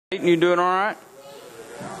You doing all right?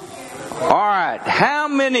 All right. How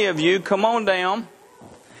many of you, come on down,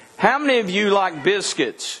 how many of you like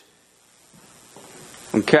biscuits?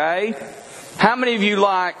 Okay. How many of you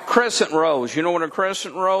like crescent rolls? You know what a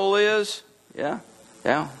crescent roll is?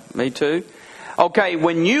 Yeah, me too. Okay,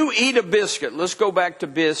 when you eat a biscuit, let's go back to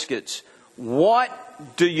biscuits. What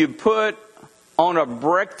do you put on a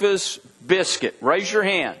breakfast biscuit? Raise your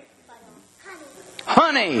hand.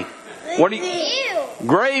 Honey. What do you?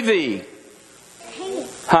 Gravy.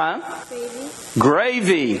 Huh?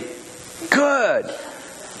 Gravy. Good.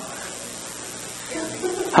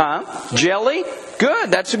 Huh? Jelly?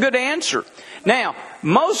 Good. That's a good answer. Now,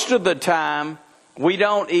 most of the time, we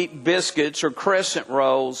don't eat biscuits or crescent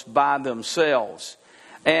rolls by themselves.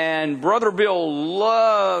 And Brother Bill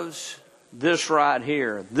loves this right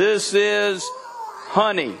here. This is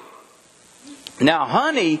honey. Now,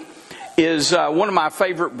 honey is one of my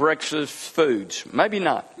favorite breakfast foods. Maybe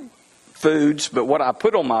not foods, but what I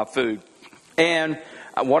put on my food. And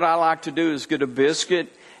what I like to do is get a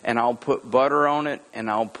biscuit, and I'll put butter on it,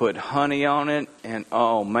 and I'll put honey on it, and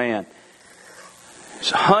oh man,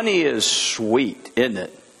 honey is sweet, isn't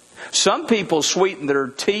it? Some people sweeten their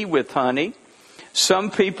tea with honey.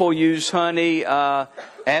 Some people use honey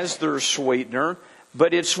as their sweetener.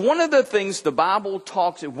 But it's one of the things the Bible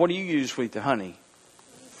talks about. What do you use with the honey?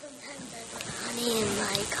 Honey in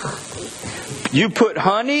my coffee. You put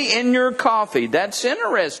honey in your coffee. That's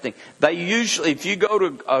interesting. They usually, if you go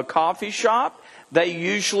to a coffee shop, they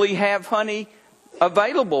usually have honey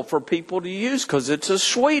available for people to use because it's a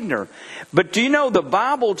sweetener. But do you know the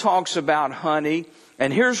Bible talks about honey?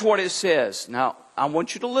 And here's what it says. Now, I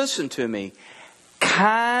want you to listen to me.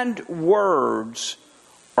 Kind words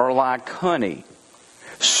are like honey,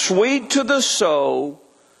 sweet to the soul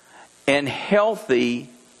and healthy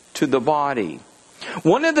to the body.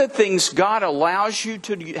 One of the things God allows you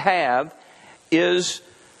to have is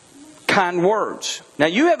kind words. Now,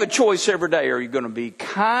 you have a choice every day. Are you going to be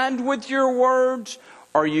kind with your words?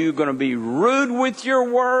 Are you going to be rude with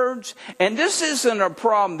your words? And this isn't a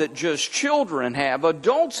problem that just children have.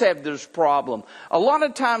 Adults have this problem. A lot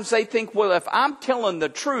of times they think, well, if I'm telling the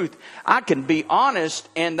truth, I can be honest,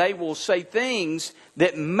 and they will say things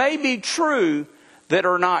that may be true that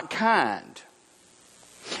are not kind.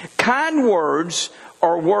 Kind words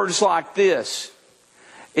are words like this.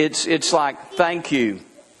 It's like, thank you.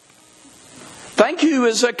 Thank you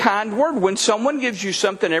is a kind word. When someone gives you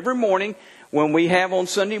something every morning, when we have on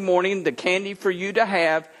Sunday morning the candy for you to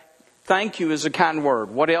have, thank you is a kind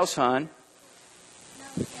word. What else, hon?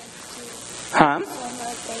 Huh?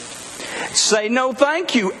 Say no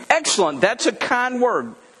thank you. Excellent. That's a kind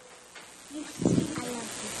word.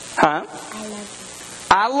 Huh?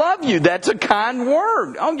 I love you. That's a kind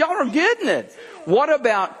word. Oh, y'all are getting it. What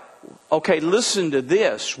about, okay, listen to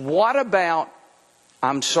this. What about,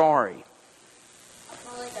 I'm sorry?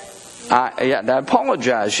 I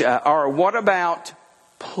apologize. Or what about,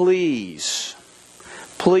 please?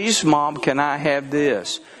 Please, Mom, can I have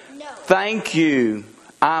this? No. Thank you.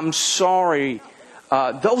 I'm sorry.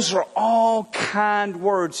 Those are all kind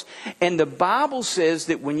words. And the Bible says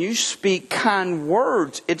that when you speak kind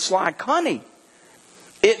words, it's like honey.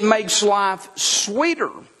 It makes life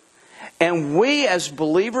sweeter. And we as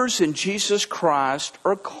believers in Jesus Christ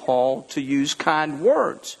are called to use kind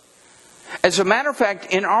words. As a matter of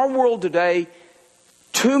fact, in our world today,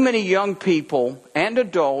 too many young people and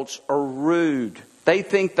adults are rude. They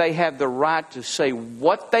think they have the right to say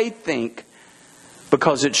what they think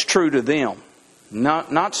because it's true to them.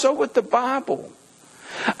 Not so with the Bible.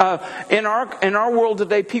 In our world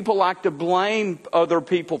today, people like to blame other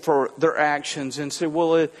people for their actions and say,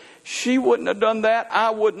 well, if she wouldn't have done that,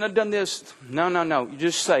 I wouldn't have done this. No. You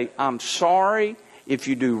just say, I'm sorry if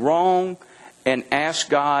you do wrong, and ask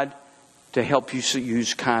God to help you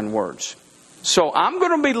use kind words. So I'm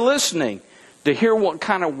going to be listening to hear what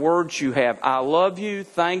kind of words you have. I love you,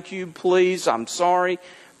 thank you, please, I'm sorry,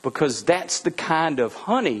 because that's the kind of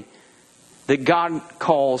honey that God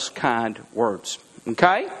calls kind words.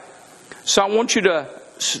 Okay? So I want you to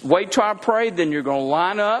wait till I pray, then you're going to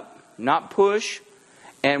line up, not push,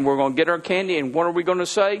 and we're going to get our candy, and what are we going to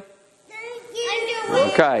say? Thank you.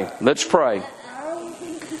 Okay, let's pray.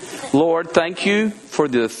 Lord, thank you for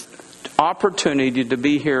the opportunity to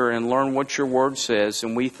be here and learn what your word says.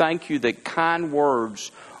 And we thank you that kind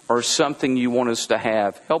words are something you want us to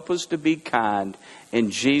have. Help us to be kind.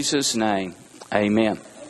 In Jesus' name, amen.